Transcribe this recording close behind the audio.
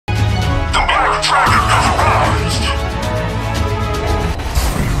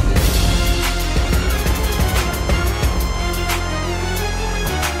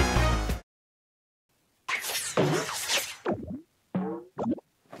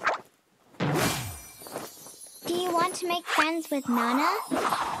you want to make friends with Nana?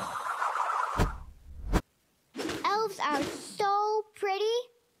 Elves are so pretty,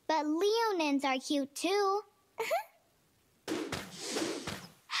 but leonins are cute too.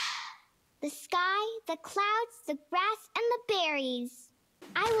 The sky, the clouds, the grass, and the berries.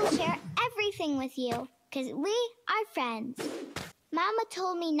 I will share everything with you, because we are friends. Mama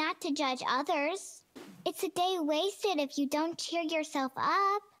told me not to judge others. It's a day wasted if you don't cheer yourself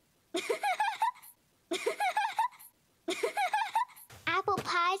up. Apple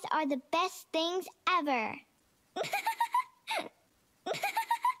pies are the best things ever.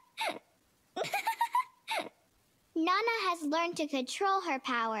 Nana has learned to control her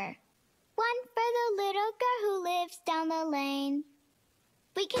power. One for the little girl who lives down the lane.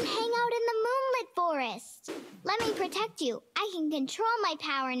 We can hang out in the moonlit forest. Let me protect you. I can control my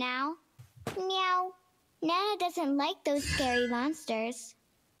power now. Meow. Nana doesn't like those scary monsters.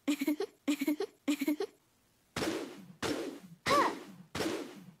 Huh.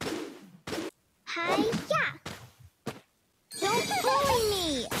 Hi-ya! Don't bully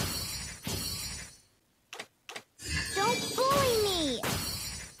me! Don't bully me!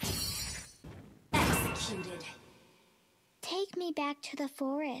 Executed. Take me back to the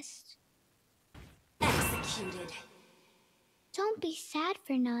forest. Executed. Don't be sad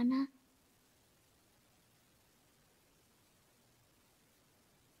for Nana.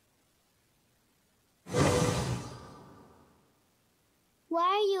 Why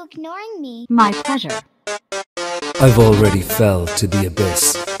are you ignoring me? My pleasure. I've already fell to the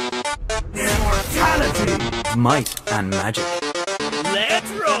abyss. Immortality! Might and magic.